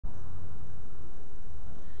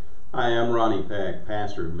Hi, I'm Ronnie Peck,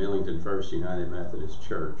 pastor of Millington First United Methodist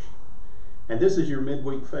Church, and this is your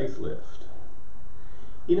Midweek FaithLift.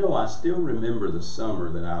 You know, I still remember the summer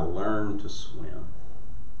that I learned to swim.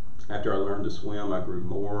 After I learned to swim, I grew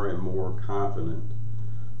more and more confident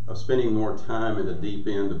of spending more time in the deep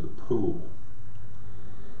end of the pool.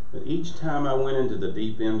 But each time I went into the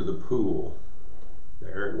deep end of the pool,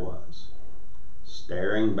 there it was,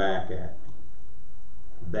 staring back at me,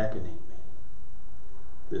 beckoning me.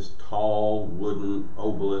 This tall wooden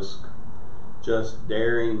obelisk, just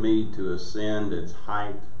daring me to ascend its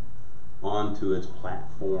height onto its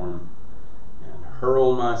platform and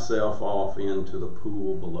hurl myself off into the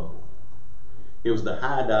pool below. It was the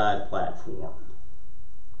high dive platform.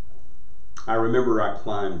 I remember I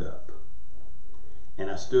climbed up and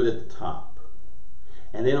I stood at the top.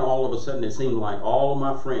 And then all of a sudden it seemed like all of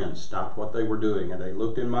my friends stopped what they were doing and they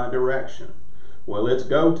looked in my direction. Well, it's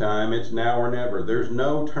go time. It's now or never. There's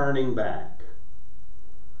no turning back.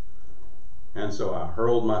 And so I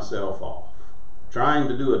hurled myself off, trying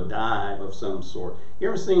to do a dive of some sort. You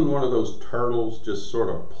ever seen one of those turtles just sort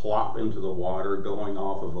of plop into the water going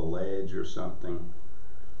off of a ledge or something?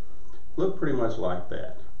 Looked pretty much like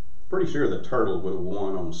that. Pretty sure the turtle would have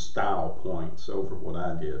won on style points over what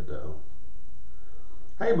I did, though.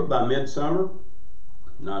 Hey, but by midsummer,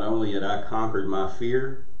 not only had I conquered my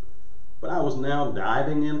fear, but I was now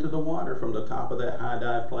diving into the water from the top of that high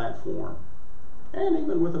dive platform, and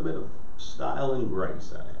even with a bit of style and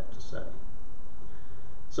grace, I'd have to say.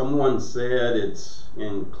 Someone said it's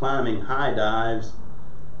in climbing high dives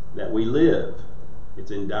that we live.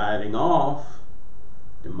 It's in diving off,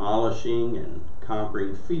 demolishing and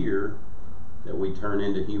conquering fear, that we turn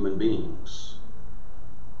into human beings.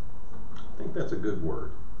 I think that's a good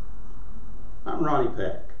word. I'm Ronnie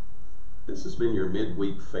Peck. This has been your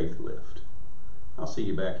Midweek Faith Lift. I'll see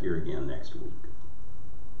you back here again next week.